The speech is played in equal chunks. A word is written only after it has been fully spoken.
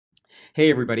Hey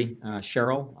everybody,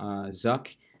 Cheryl,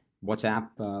 Zuck, WhatsApp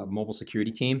mobile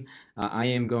security team. I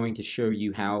am going to show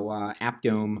you how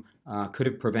Appdome could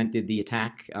have prevented the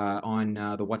attack on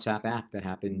the WhatsApp app that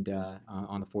happened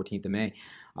on the 14th of May.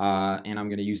 And I'm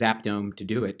going to use Appdome to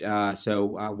do it.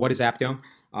 What is Appdome?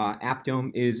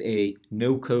 Appdome is a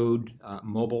no-code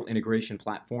mobile integration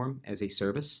platform as a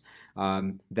service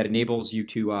that enables you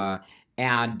to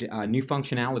add new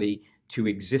functionality to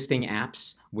existing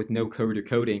apps with no code or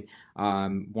coding.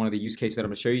 One of the use cases that I'm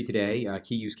going to show you today, a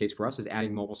key use case for us, is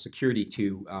adding mobile security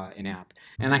to an app.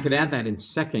 And I could add that in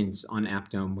seconds on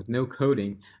Appdome with no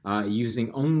coding using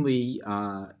only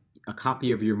a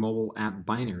copy of your mobile app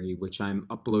binary, which I'm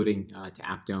uploading to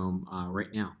Appdome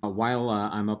right now. While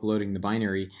I'm uploading the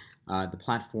binary, the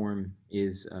platform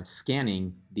is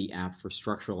scanning the app for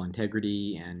structural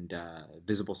integrity and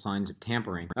visible signs of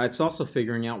tampering. It's also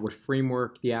figuring out what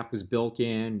framework the app was built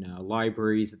in,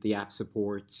 libraries that the app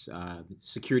supports,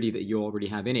 security that you already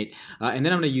have in it. And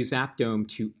then I'm going to use Appdome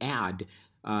to add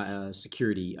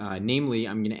security. Namely,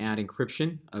 I'm going to add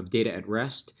encryption of data at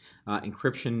rest,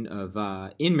 encryption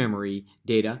of in-memory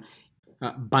data,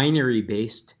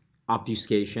 binary-based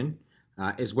obfuscation,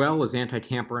 as well as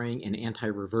anti-tampering and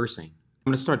anti-reversing.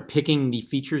 I'm going to start picking the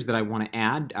features that I want to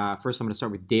add. First, I'm going to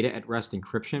start with data at rest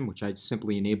encryption, which I'd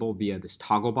simply enable via this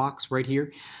toggle box right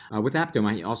here. With Appdome,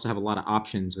 I also have a lot of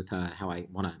options with how I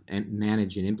want to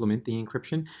manage and implement the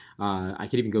encryption. I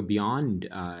could even go beyond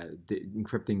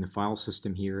encrypting the file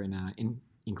system here and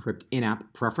encrypt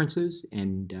in-app preferences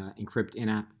and encrypt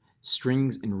in-app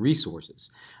strings and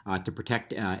resources to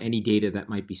protect any data that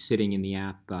might be sitting in the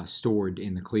app stored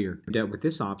in the clear. With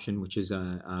this option, which is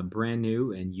brand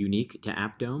new and unique to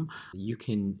Appdome, you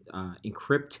can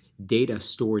encrypt data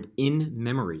stored in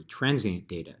memory, transient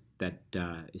data that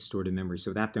is stored in memory. So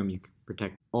with Appdome, you can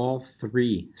protect all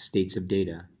three states of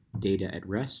data: data at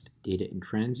rest, data in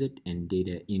transit, and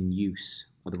data in use,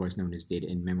 otherwise known as data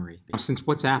in memory. Now, since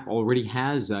WhatsApp already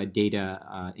has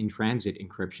data in transit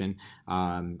encryption,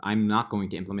 I'm not going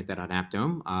to implement that on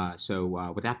Appdome.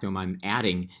 With Appdome, I'm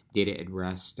adding data at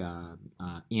rest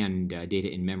and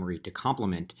data in memory to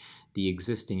complement the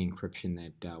existing encryption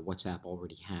that WhatsApp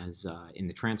already has in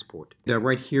the transport.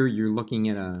 Right here, you're looking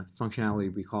at a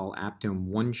functionality we call Appdome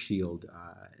One Shield.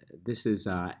 This is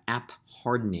app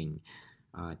hardening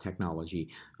technology,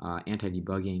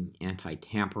 anti-debugging,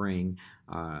 anti-tampering,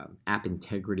 app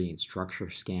integrity and structure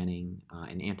scanning,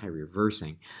 and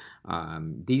anti-reversing.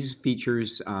 These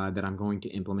features that I'm going to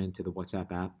implement to the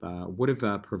WhatsApp app would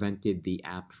have prevented the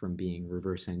app from being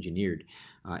reverse engineered.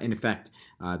 In effect,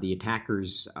 the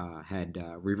attackers had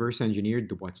reverse engineered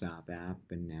the WhatsApp app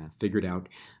and figured out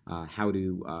how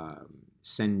to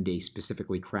send a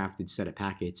specifically crafted set of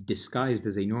packets disguised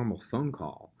as a normal phone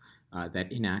call.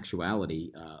 That in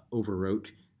actuality overwrote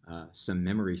some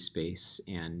memory space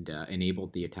and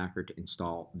enabled the attacker to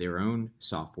install their own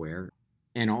software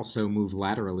and also move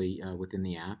laterally within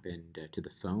the app and to the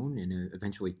phone and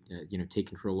eventually take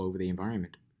control over the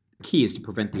environment. The key is to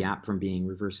prevent the app from being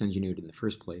reverse engineered in the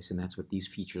first place, and that's what these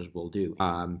features will do.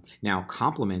 Now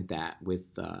complement that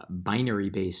with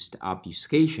binary-based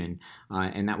obfuscation,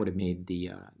 and that would have made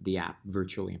the app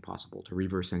virtually impossible to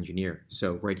reverse engineer.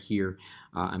 So right here,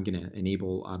 I'm going to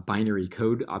enable binary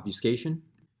code obfuscation.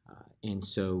 And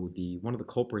so one of the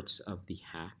culprits of the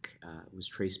hack was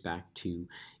traced back to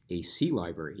a C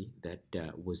library that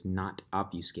was not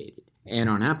obfuscated. And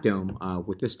on Appdome,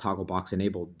 with this toggle box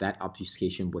enabled, that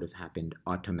obfuscation would have happened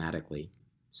automatically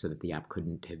so that the app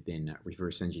couldn't have been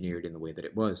reverse engineered in the way that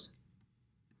it was.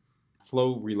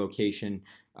 Flow relocation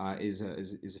is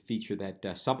a feature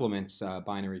that supplements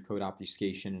binary code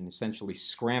obfuscation and essentially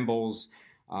scrambles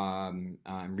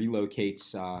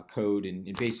relocates code,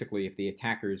 and basically if the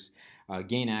attackers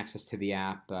gain access to the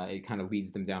app, it kind of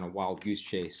leads them down a wild goose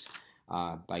chase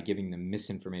by giving them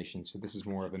misinformation. So this is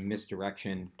more of a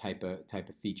misdirection type of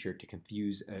feature to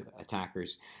confuse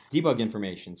attackers. Debug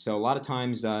information. So a lot of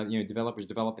times, developers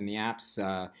developing the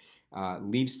apps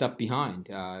leave stuff behind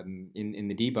in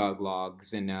the debug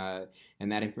logs, and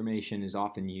that information is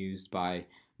often used by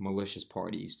malicious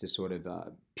parties to sort of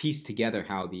piece together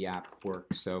how the app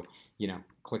works. So,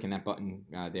 clicking that button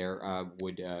there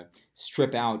would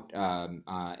strip out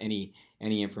any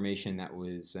information that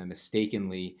was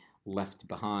mistakenly left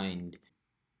behind.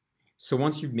 So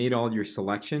once you've made all your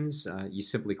selections, you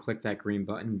simply click that green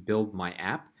button, Build My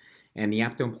App, and the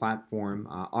Appdome platform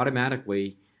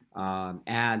automatically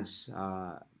adds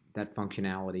that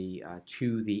functionality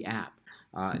to the app.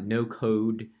 No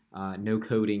code, no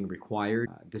coding required.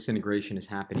 This integration is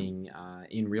happening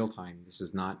in real time. This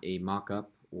is not a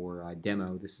mock-up or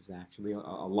demo. This is actually a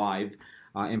live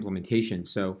implementation.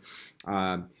 So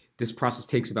this process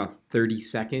takes about 30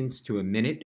 seconds to a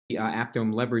minute.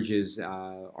 Appdome leverages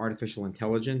artificial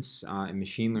intelligence and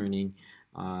machine learning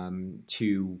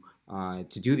to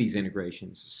do these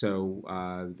integrations. So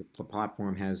the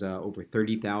platform has over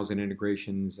 30,000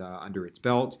 integrations under its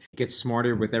belt. It gets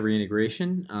smarter with every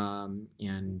integration,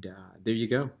 and there you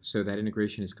go. So that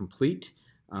integration is complete.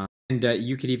 And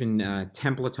you could even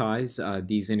templatize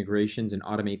these integrations and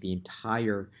automate the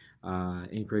entire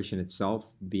integration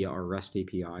itself via our REST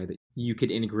API that you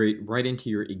could integrate right into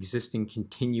your existing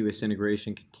continuous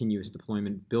integration, continuous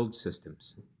deployment build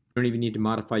systems. You don't even need to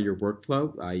modify your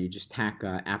workflow. You just tack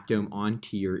Appdome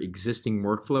onto your existing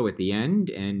workflow at the end,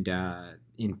 and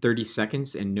in 30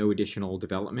 seconds and no additional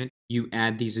development, you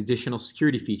add these additional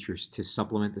security features to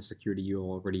supplement the security you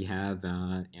already have,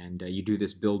 and you do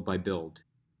this build by build.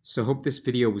 So hope this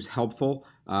video was helpful.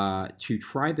 To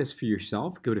try this for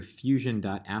yourself, go to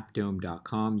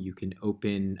fusion.appdome.com. You can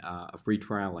open a free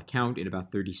trial account in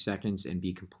about 30 seconds and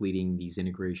be completing these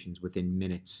integrations within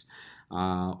minutes.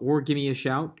 Or give me a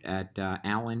shout at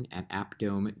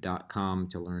alan@appdome.com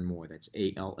to learn more. That's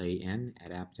ALAN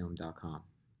at appdome.com.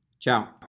 Ciao.